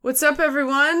What's up,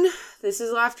 everyone? This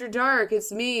is Laughter Dark. It's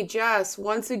me, Jess,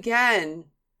 once again.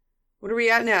 What are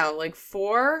we at now? Like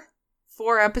four?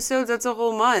 4 episodes? That's a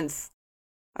whole month.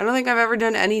 I don't think I've ever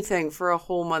done anything for a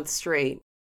whole month straight.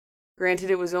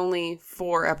 Granted, it was only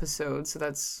 4 episodes, so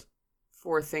that's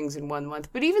 4 things in 1 month.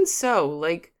 But even so,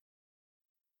 like,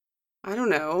 I don't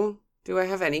know. Do I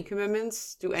have any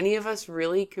commitments? Do any of us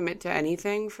really commit to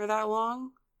anything for that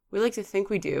long? We like to think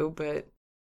we do, but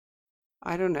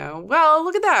I don't know. Well,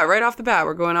 look at that. Right off the bat,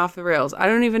 we're going off the rails. I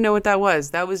don't even know what that was.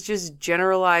 That was just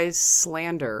generalized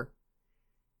slander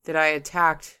that I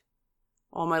attacked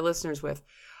all my listeners with.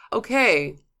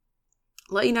 Okay.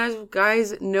 Let you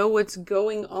guys know what's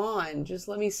going on. Just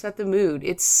let me set the mood.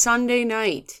 It's Sunday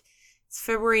night. It's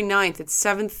February 9th. It's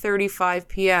 7:35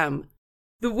 p.m.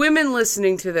 The women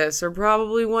listening to this are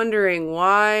probably wondering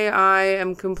why I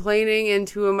am complaining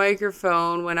into a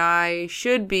microphone when I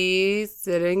should be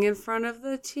sitting in front of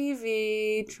the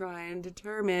TV trying to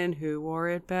determine who wore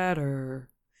it better.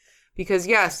 Because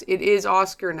yes, it is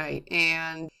Oscar night,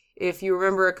 and if you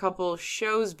remember a couple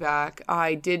shows back,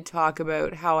 I did talk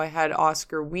about how I had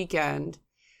Oscar weekend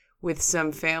with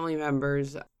some family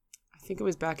members. I think it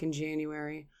was back in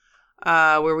January,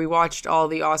 where we watched all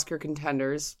the Oscar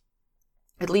contenders.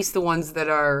 At least the ones that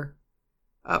are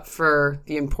up for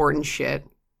the important shit.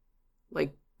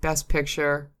 Like Best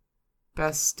Picture,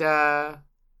 Best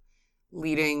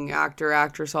Leading Actor,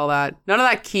 Actress, all that. None of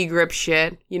that key grip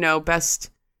shit. You know, Best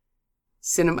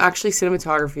Cinema. Actually,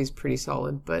 cinematography is pretty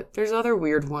solid. But there's other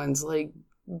weird ones. Like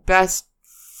Best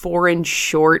Foreign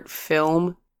Short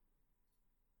Film.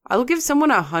 I'll give someone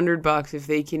 $100 if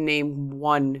they can name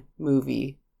one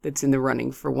movie that's in the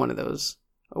running for one of those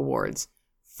awards.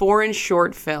 Foreign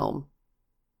short film.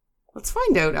 Let's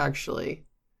find out, actually.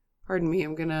 Pardon me,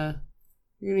 you're gonna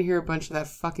hear a bunch of that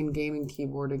fucking gaming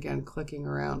keyboard again clicking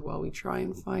around while we try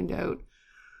and find out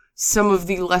some of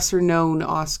the lesser known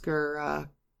Oscar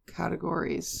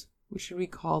categories. What should we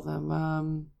call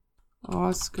them?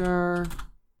 Oscar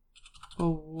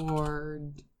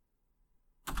award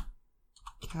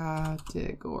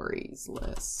categories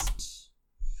list.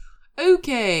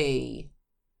 Okay.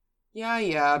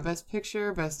 Yeah, Best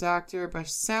Picture, Best Actor,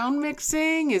 Best Sound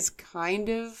Mixing is kind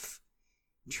of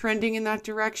trending in that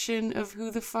direction of who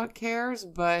the fuck cares,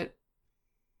 but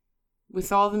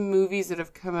with all the movies that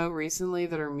have come out recently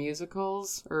that are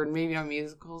musicals, or maybe not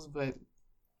musicals, but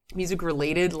music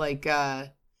related, like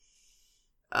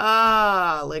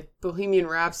Bohemian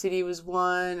Rhapsody was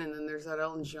one, and then there's that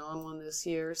Elton John one this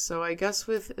year, so I guess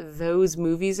with those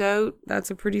movies out,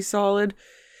 that's a pretty solid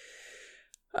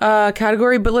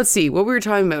category. But let's see what we were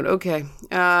talking about. Okay.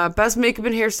 Best makeup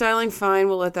and hairstyling, fine,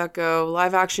 we'll let that go.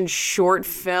 Live action short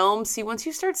film. See, once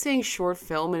you start saying short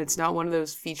film and it's not one of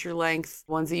those feature length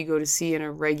ones that you go to see in a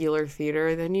regular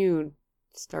theater, then you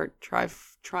start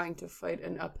trying to fight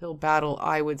an uphill battle,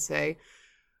 I would say.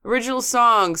 Original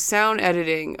songs, sound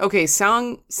editing. Okay,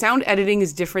 sound editing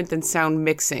is different than sound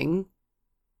mixing.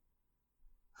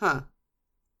 Huh.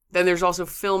 Then there's also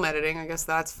film editing. I guess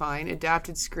that's fine.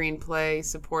 Adapted screenplay,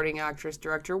 supporting actress,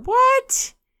 director.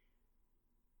 What?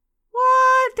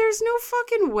 There's no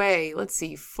fucking way. Let's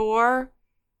see. 4,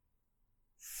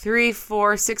 3,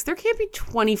 4, 6. There can't be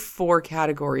 24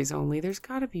 categories only. There's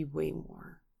got to be way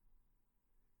more.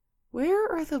 Where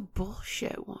are the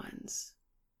bullshit ones?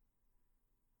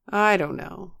 I don't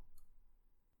know.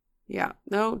 Yeah.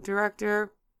 No,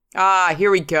 director. Here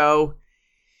we go.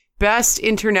 Best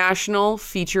International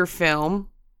Feature Film.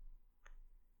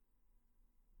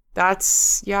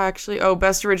 That's,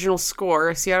 Best Original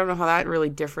Score. See, I don't know how that really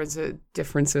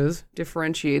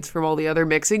differentiates from all the other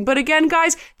mixing. But again,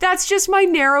 guys, that's just my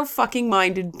narrow fucking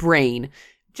minded brain.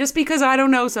 Just because I don't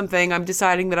know something, I'm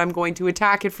deciding that I'm going to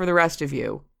attack it for the rest of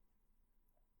you.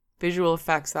 Visual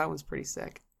effects, that one's pretty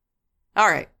sick. All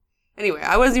right. Anyway,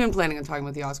 I wasn't even planning on talking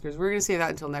about the Oscars. We're going to save that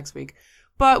until next week.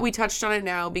 But we touched on it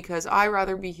now because I'd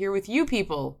rather be here with you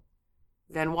people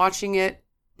than watching it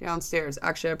downstairs.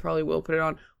 Actually, I probably will put it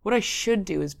on. What I should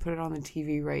do is put it on the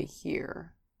TV right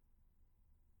here.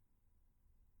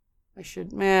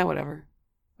 Whatever.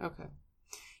 Okay.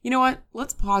 You know what?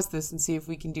 Let's pause this and see if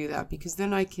we can do that, because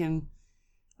then I can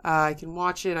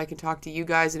watch it. I can talk to you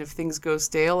guys, and if things go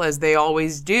stale, as they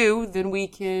always do, then we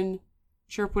can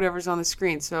chirp whatever's on the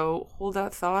screen. So hold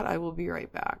that thought. I will be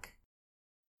right back.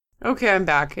 Okay, I'm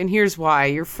back, and here's why.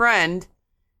 Your friend,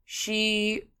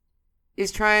 she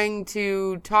is trying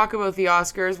to talk about the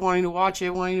Oscars, wanting to watch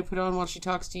it, wanting to put it on while she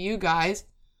talks to you guys.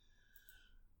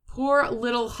 Poor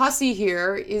little hussy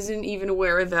here isn't even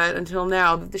aware that until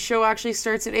now that the show actually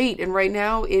starts at 8, and right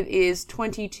now it is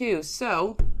 22.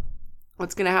 So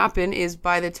what's going to happen is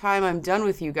by the time I'm done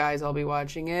with you guys, I'll be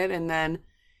watching it, and then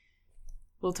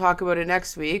we'll talk about it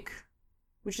next week,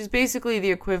 which is basically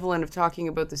the equivalent of talking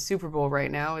about the Super Bowl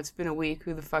right now. It's been a week.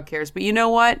 Who the fuck cares? But you know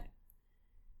what?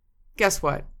 Guess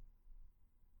what?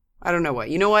 I don't know what.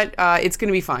 You know what? It's going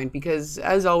to be fine because,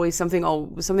 as always,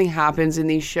 something happens in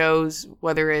these shows,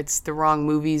 whether it's the wrong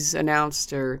movies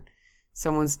announced or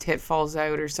someone's tit falls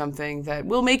out or something that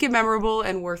will make it memorable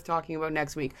and worth talking about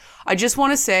next week. I just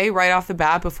want to say right off the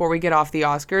bat, before we get off the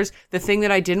Oscars, the thing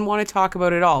that I didn't want to talk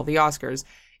about at all, the Oscars,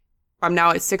 I'm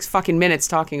now at 6 fucking minutes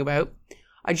talking about.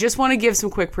 I just want to give some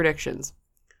quick predictions.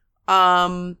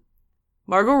 Margot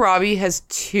Robbie has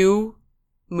 2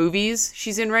 movies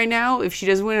she's in right now. If she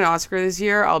doesn't win an Oscar this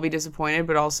year, I'll be disappointed,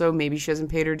 but also maybe she hasn't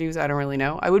paid her dues. I don't really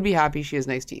know. I would be happy she has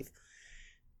nice teeth.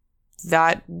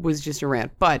 That was just a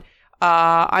rant. But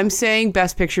I'm saying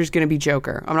Best Picture is going to be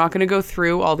Joker. I'm not going to go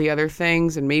through all the other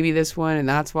things and maybe this one and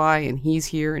that's why and he's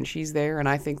here and she's there and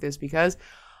I think this because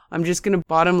I'm just going to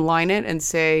bottom line it and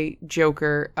say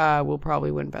Joker will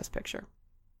probably win Best Picture.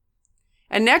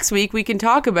 And next week we can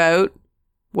talk about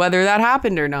whether that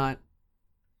happened or not.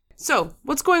 So,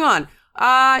 what's going on?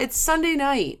 It's Sunday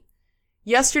night.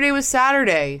 Yesterday was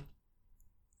Saturday.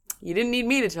 You didn't need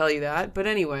me to tell you that, but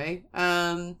anyway.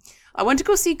 I went to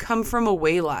go see Come From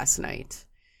Away last night.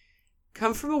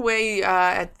 Come From Away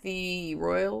at the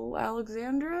Royal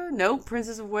Alexandra? No,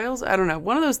 Princess of Wales? I don't know.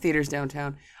 One of those theaters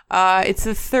downtown. It's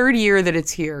the 3rd year that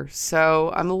it's here,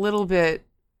 so I'm a little bit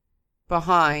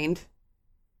behind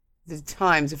the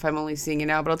times if I'm only seeing it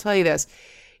now, but I'll tell you this.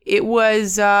 It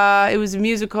was a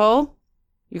musical.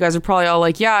 You guys are probably all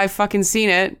like, yeah, I've fucking seen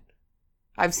it.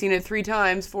 I've seen it 3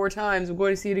 times, 4 times. I'm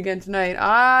going to see it again tonight.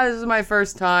 This is my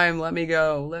first time. Let me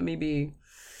go. Let me be.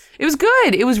 It was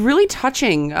good. It was really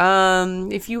touching.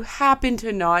 If you happen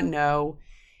to not know,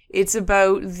 it's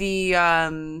about the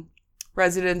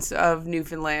residents of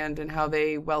Newfoundland and how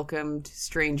they welcomed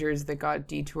strangers that got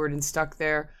detoured and stuck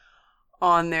there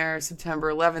on their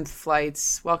September 11th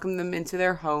flights, welcomed them into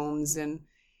their homes and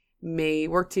may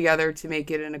work together to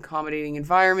make it an accommodating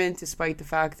environment, despite the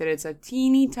fact that it's a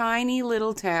teeny tiny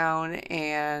little town.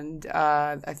 And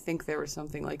I think there were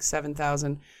something like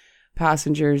 7,000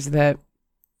 passengers that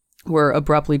were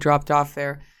abruptly dropped off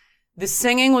there. The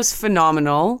singing was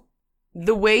phenomenal.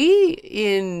 The way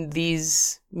in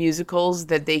these musicals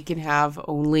that they can have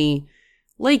only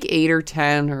like 8 or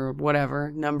 10 or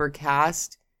whatever number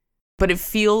cast, but it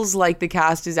feels like the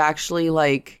cast is actually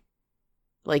like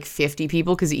 50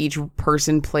 people because each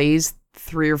person plays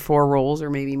 3 or 4 roles or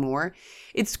maybe more.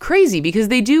 It's crazy because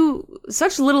they do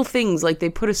such little things, like they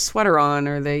put a sweater on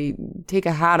or they take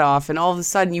a hat off and all of a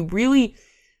sudden you really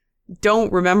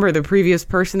don't remember the previous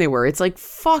person they were. It's like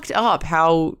fucked up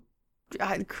how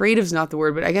creative's not the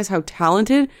word, but I guess how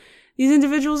talented these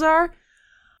individuals are.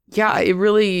 Yeah,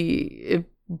 it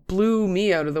blew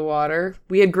me out of the water.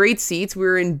 We had great seats. We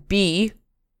were in B,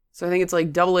 so I think it's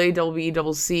like double A, double B,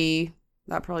 double C.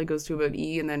 That probably goes to about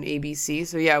E and then ABC.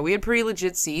 So yeah, we had pretty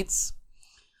legit seats.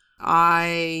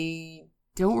 I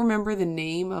don't remember the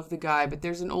name of the guy, but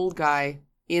there's an old guy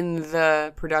in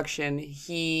the production.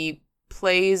 He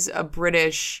plays a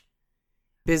British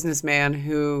businessman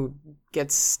who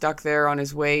gets stuck there on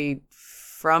his way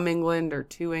from England or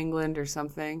to England or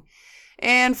something,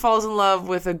 and falls in love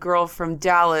with a girl from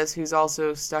Dallas who's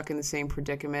also stuck in the same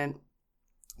predicament.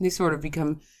 They sort of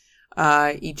become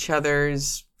each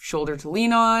other's shoulder to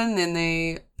lean on, and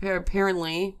they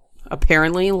apparently,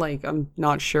 like, I'm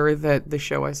not sure that the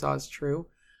show I saw is true.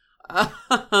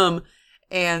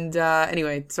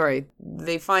 Anyway, sorry,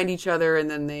 they find each other and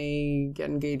then they get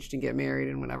engaged and get married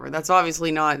and whatever. That's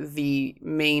obviously not the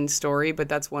main story, but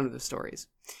that's one of the stories.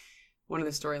 One of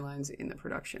the storylines in the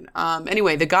production.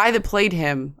 Anyway, the guy that played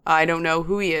him, I don't know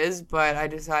who he is, but I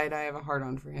decided I have a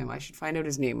hard-on for him. I should find out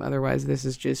his name. Otherwise, this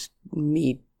is just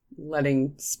me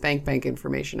letting spank bank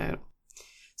information out.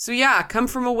 So yeah, Come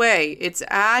From Away. It's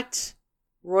at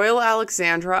Royal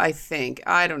Alexandra, I think.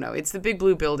 I don't know. It's the big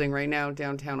blue building right now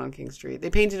downtown on King Street. They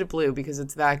painted it blue because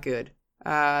it's that good.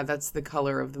 That's the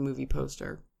color of the movie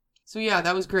poster. So yeah,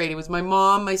 that was great. It was my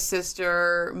mom, my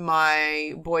sister,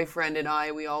 my boyfriend, and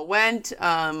I. We all went.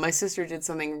 My sister did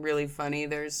something really funny.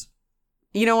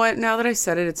 You know what? Now that I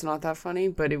said it, it's not that funny,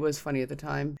 but it was funny at the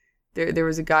time. There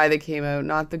was a guy that came out,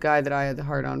 not the guy that I had the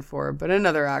heart on for, but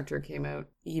another actor came out.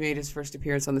 He made his first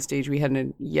appearance on the stage. We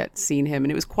hadn't yet seen him,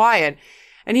 and it was quiet.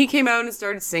 And he came out and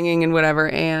started singing and whatever,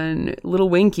 and little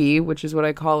Winky, which is what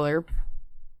I call her,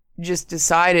 just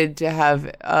decided to have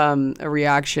a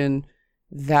reaction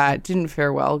that didn't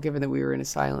fare well, given that we were in a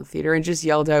silent theater, and just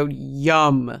yelled out,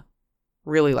 "Yum,"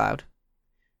 really loud.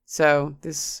 So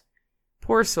this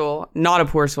poor soul, not a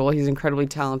poor soul. He's incredibly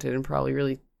talented and probably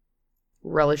really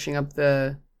relishing up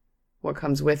what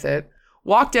comes with it.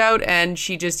 Walked out and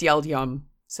she just yelled yum.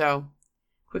 So,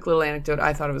 quick little anecdote.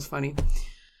 I thought it was funny.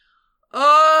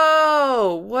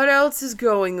 Oh, what else is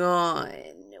going on?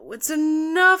 It's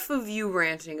enough of you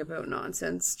ranting about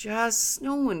nonsense. Just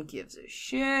no one gives a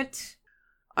shit.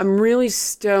 I'm really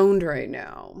stoned right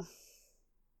now.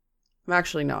 I'm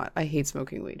actually not. I hate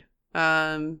smoking weed.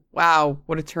 Wow,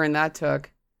 what a turn that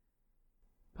took.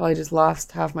 Probably just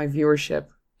lost half my viewership.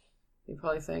 They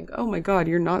probably think, oh my god,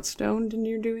 you're not stoned and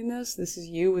you're doing this? This is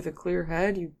you with a clear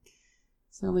head? You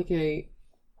sound like a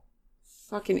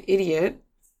fucking idiot.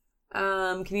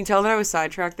 Can you tell that I was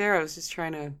sidetracked there? I was just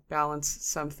trying to balance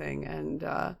something and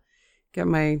get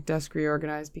my desk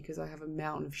reorganized because I have a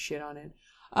mountain of shit on it.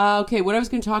 Okay, what I was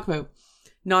going to talk about.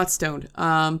 Not stoned.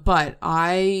 But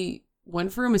I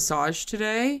went for a massage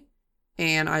today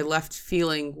and I left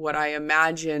feeling what I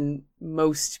imagine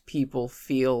most people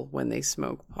feel when they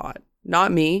smoke pot.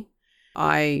 Not me.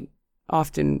 I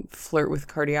often flirt with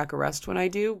cardiac arrest when I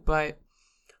do, but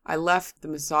I left the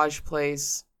massage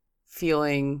place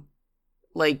feeling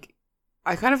like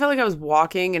I kind of felt like I was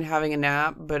walking and having a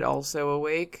nap, but also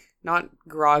awake. Not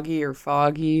groggy or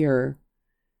foggy or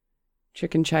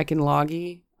chicken check and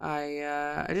loggy.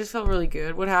 I just felt really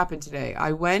good. What happened today?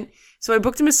 I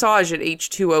booked a massage at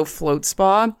H2O Float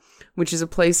Spa, which is a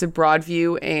place at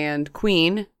Broadview and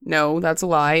Queen. No, that's a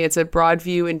lie. It's at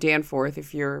Broadview and Danforth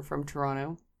if you're from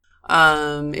Toronto.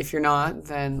 If you're not,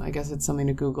 then I guess it's something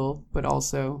to Google, but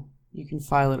also you can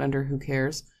file it under who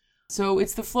cares. So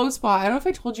it's the Float Spa. I don't know if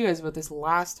I told you guys about this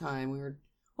last time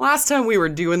we were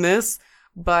doing this,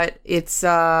 but it's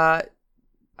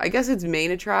I guess its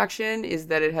main attraction is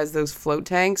that it has those float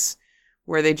tanks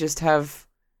where they just have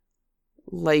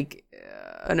like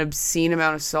an obscene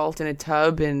amount of salt in a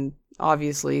tub, and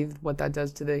obviously what that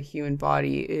does to the human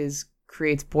body is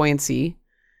creates buoyancy.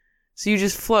 So you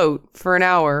just float for an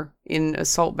hour in a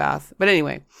salt bath. But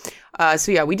anyway,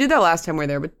 so yeah, we did that last time we were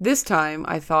there. But this time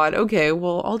I thought, okay,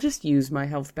 well, I'll just use my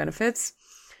health benefits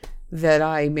that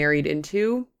I married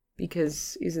into,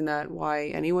 because isn't that why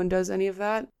anyone does any of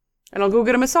that? And I'll go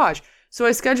get a massage. So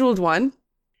I scheduled one.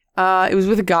 It was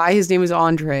with a guy. His name was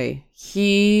Andre.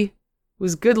 He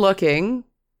was good looking.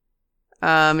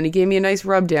 And he gave me a nice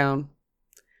rub down.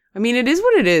 I mean, it is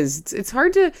what it is. It's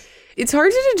hard to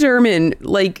determine,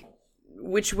 like,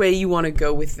 which way you want to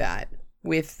go with that,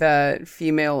 with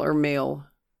female or male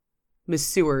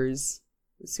masseurs.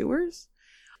 Masseurs?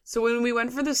 So when we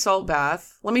went for the salt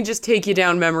bath, let me just take you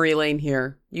down memory lane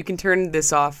here. You can turn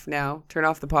this off now. Turn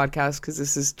off the podcast because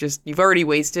this is just, you've already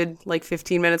wasted like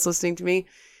 15 minutes listening to me.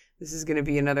 This is going to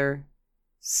be another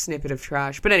snippet of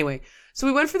trash. But anyway, so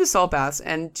we went for the salt baths,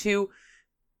 and to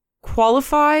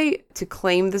qualify to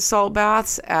claim the salt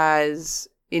baths as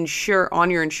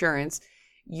on your insurance,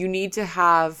 you need to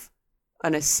have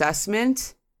an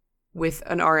assessment with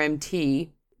an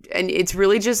RMT. And it's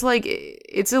really just like,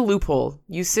 it's a loophole.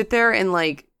 You sit there and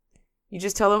like, you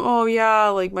just tell them, oh yeah,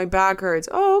 like my back hurts.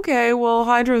 Oh, okay, well,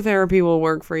 hydrotherapy will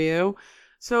work for you.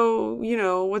 So,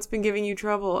 what's been giving you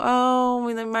trouble? Oh,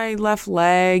 my left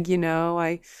leg,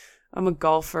 I'm a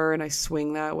golfer and I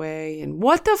swing that way. And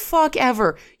what the fuck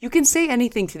ever. You can say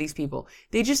anything to these people.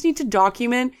 They just need to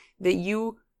document that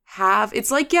you have,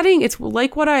 it's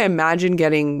like what I imagine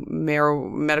getting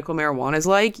medical marijuana is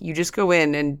like. You just go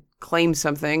in and claim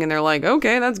something and they're like,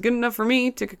 okay, that's good enough for me.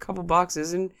 Tick a couple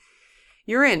boxes and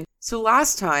you're in. So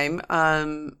last time,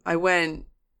 I went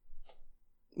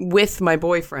with my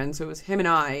boyfriend. So it was him and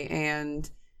I, and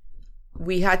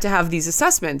we had to have these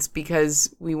assessments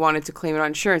because we wanted to claim it on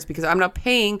insurance, because I'm not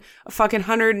paying a fucking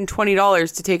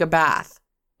 $120 to take a bath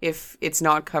if it's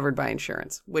not covered by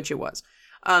insurance, which it was.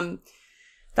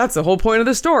 That's the whole point of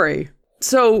the story.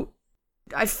 So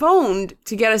I phoned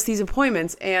to get us these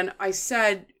appointments, and I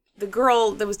said, the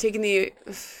girl that was taking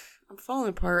I'm falling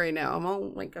apart right now.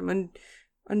 I'm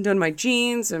undone my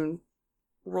jeans. I'm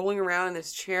rolling around in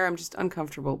this chair. I'm just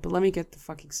uncomfortable. But let me get the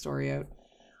fucking story out.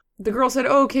 The girl said,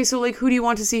 oh, okay, so like, who do you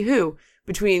want to see who?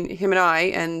 Between him and I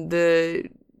and the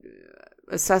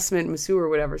assessment masseur or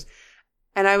whatever.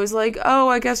 And I was like, oh,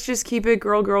 I guess just keep it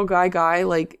girl, guy,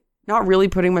 like not really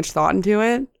putting much thought into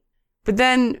it. But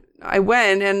then I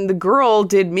went and the girl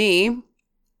did me.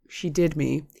 She did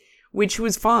me, which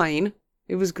was fine.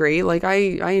 It was great. Like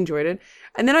I enjoyed it.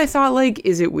 And then I thought, like,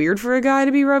 is it weird for a guy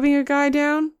to be rubbing a guy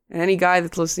down? And any guy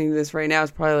that's listening to this right now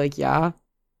is probably like, yeah.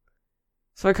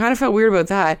 So I kind of felt weird about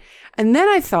that. And then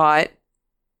I thought,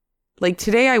 like,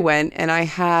 today I went and I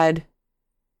had,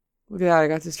 look at that, I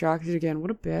got distracted again.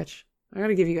 What a bitch. I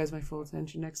gotta give you guys my full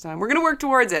attention next time. We're gonna work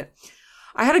towards it.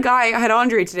 I had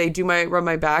Andre today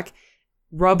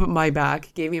rub my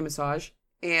back, gave me a massage,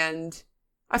 and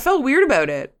I felt weird about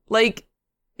it. Like,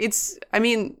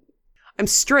 I'm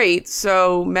straight,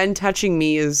 so men touching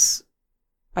me is,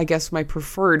 I guess, my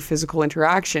preferred physical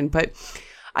interaction, but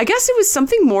I guess it was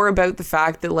something more about the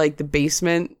fact that, like,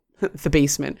 the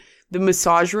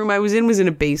massage room I was in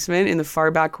a basement in the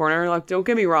far back corner. Like, don't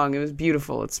get me wrong, it was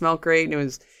beautiful. It smelled great, and it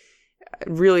was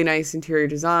really nice interior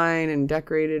design and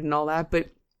decorated and all that, but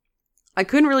I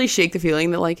couldn't really shake the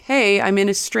feeling that, like, hey, I'm in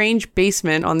a strange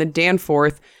basement on the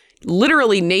Danforth,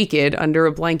 literally naked under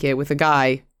a blanket with a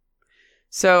guy.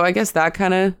 So I guess that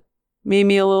kind of made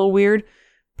me a little weird,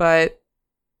 but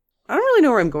I don't really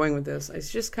know where I'm going with this.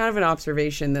 It's just kind of an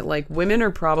observation that, like, women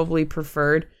are probably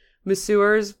preferred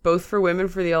masseurs, both for women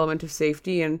for the element of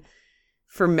safety and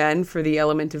for men for the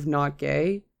element of not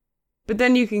gay. But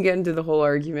then you can get into the whole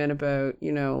argument about,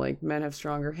 you know, like, men have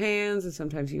stronger hands and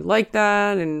sometimes you like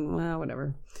that and, well,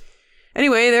 whatever.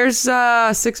 Anyway, there's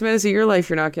 6 minutes of your life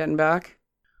you're not getting back.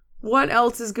 What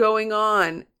else is going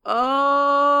on?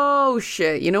 Oh,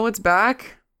 shit. You know what's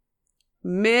back?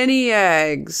 Mini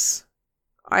eggs.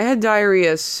 I had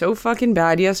diarrhea so fucking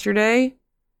bad yesterday.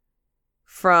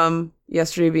 From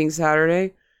yesterday being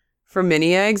Saturday. From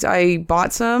mini eggs. I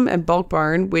bought some at Bulk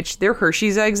Barn, which they're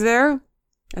Hershey's eggs there.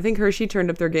 I think Hershey turned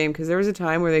up their game because there was a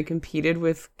time where they competed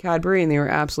with Cadbury and they were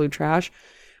absolute trash.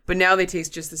 But now they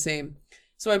taste just the same.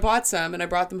 So I bought some and I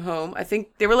brought them home. I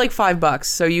think they were like $5.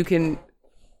 So you can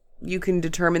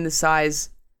determine the size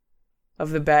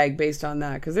of the bag based on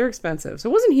that because they're expensive. So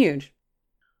it wasn't huge.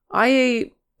 I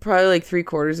ate probably like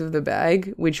 3/4 of the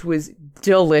bag, which was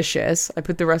delicious. I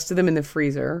put the rest of them in the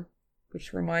freezer,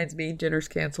 which reminds me, dinner's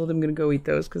canceled. I'm going to go eat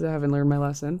those because I haven't learned my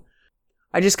lesson.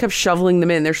 I just kept shoveling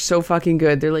them in. They're so fucking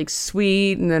good. They're like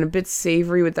sweet and then a bit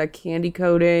savory with that candy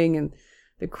coating and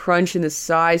the crunch and the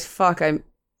size. Fuck, I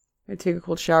take a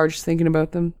cold shower just thinking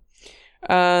about them.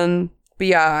 But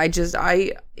yeah,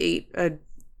 I ate an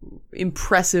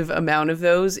impressive amount of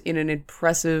those in an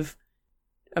impressive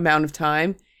amount of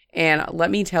time. And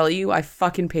let me tell you, I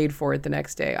fucking paid for it the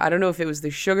next day. I don't know if it was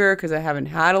the sugar because I haven't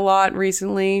had a lot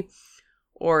recently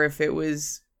or if it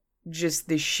was just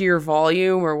the sheer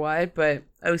volume or what, but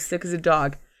I was sick as a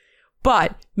dog.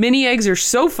 But mini eggs are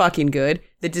so fucking good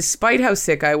that despite how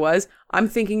sick I was, I'm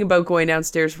thinking about going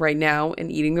downstairs right now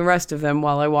and eating the rest of them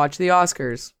while I watch the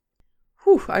Oscars.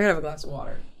 Whew, I gotta have a glass of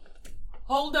water.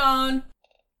 Hold on.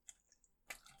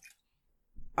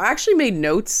 I actually made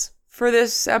notes for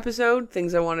this episode,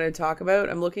 things I wanted to talk about.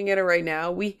 I'm looking at it right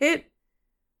now. We hit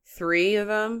 3 of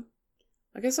them.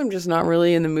 I guess I'm just not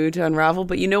really in the mood to unravel,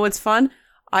 but you know what's fun?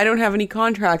 I don't have any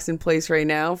contracts in place right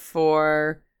now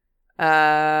for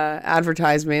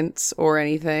advertisements or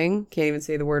anything. Can't even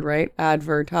say the word right.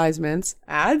 Advertisements.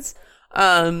 Ads.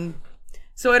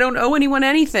 So I don't owe anyone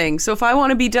anything. So if I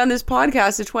want to be done this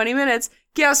podcast at 20 minutes,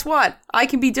 guess what? I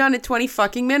can be done at 20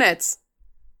 fucking minutes.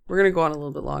 We're going to go on a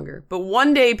little bit longer. But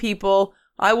one day, people,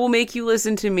 I will make you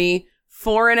listen to me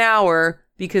for an hour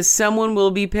because someone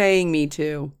will be paying me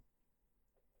to.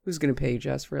 Who's going to pay you,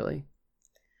 Jess, really?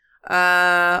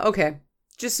 Okay.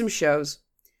 Just some shows.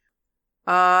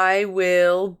 I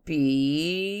will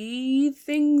be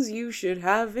things you should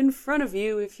have in front of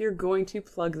you if you're going to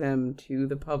plug them to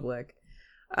the public.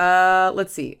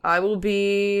 Let's see. I will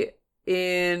be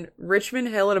in Richmond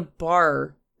Hill at a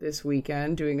bar this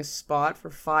weekend doing a spot for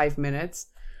 5 minutes.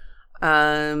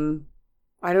 I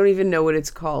don't even know what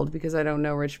it's called because I don't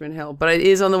know Richmond Hill, but it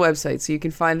is on the website, so you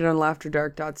can find it on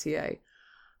laughterdark.ca.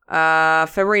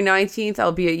 February 19th,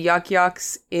 I'll be at Yuck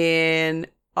Yucks in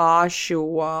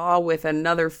Oshawa with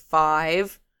another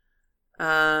 5.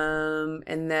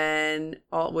 And then,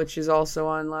 which is also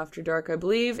on Laughter Dark, I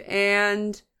believe.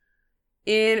 And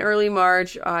in early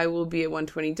March, I will be at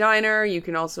 120 Diner. You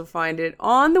can also find it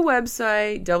on the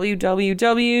website,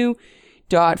 www.fuckme.ca.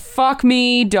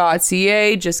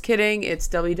 Just kidding. It's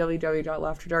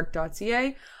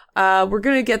www.laughterdark.ca. We're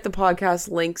going to get the podcast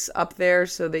links up there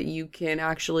so that you can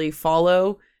actually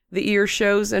follow the ear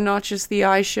shows and not just the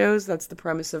eye shows. That's the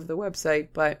premise of the website,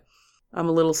 but I'm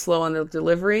a little slow on the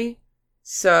delivery.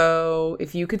 So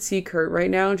if you could see Kurt right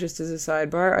now, just as a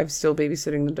sidebar, I'm still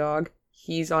babysitting the dog.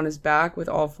 He's on his back with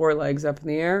all 4 legs up in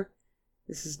the air.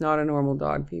 This is not a normal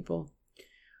dog, people.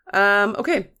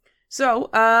 Okay. So,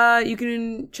 you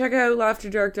can check out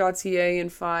laughterdark.ca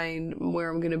and find where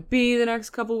I'm going to be the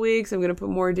next couple weeks. I'm going to put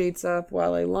more dates up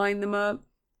while I line them up.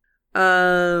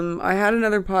 I had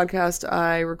another podcast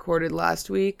I recorded last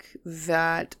week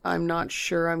that I'm not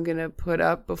sure I'm going to put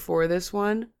up before this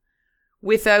one.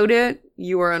 Without it,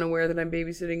 you are unaware that I'm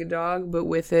babysitting a dog, but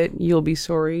with it, you'll be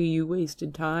sorry you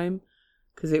wasted time.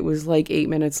 because it was like 8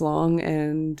 minutes long,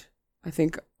 and I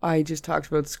think I just talked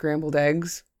about scrambled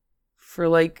eggs for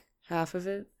like half of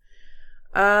it.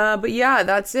 But yeah,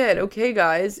 that's it. Okay,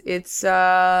 guys, it's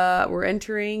we're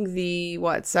entering the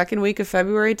second week of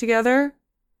February together.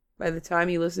 By the time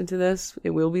you listen to this,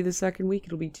 it will be the second week.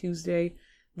 It'll be Tuesday,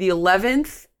 the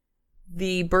 11th,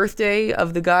 the birthday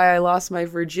of the guy I lost my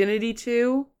virginity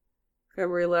to.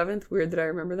 February 11th. Weird that I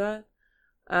remember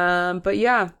that. But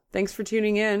yeah, thanks for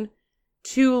tuning in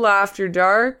to Laughter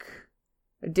Dark,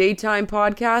 a daytime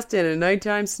podcast and a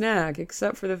nighttime snack,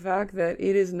 except for the fact that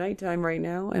it is nighttime right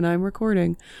now and I'm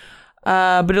recording.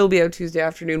 But it'll be out Tuesday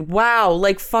afternoon. Wow,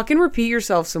 like fucking repeat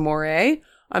yourself some more, eh?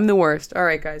 I'm the worst. All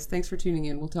right, guys, thanks for tuning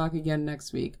in. We'll talk again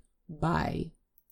next week. Bye.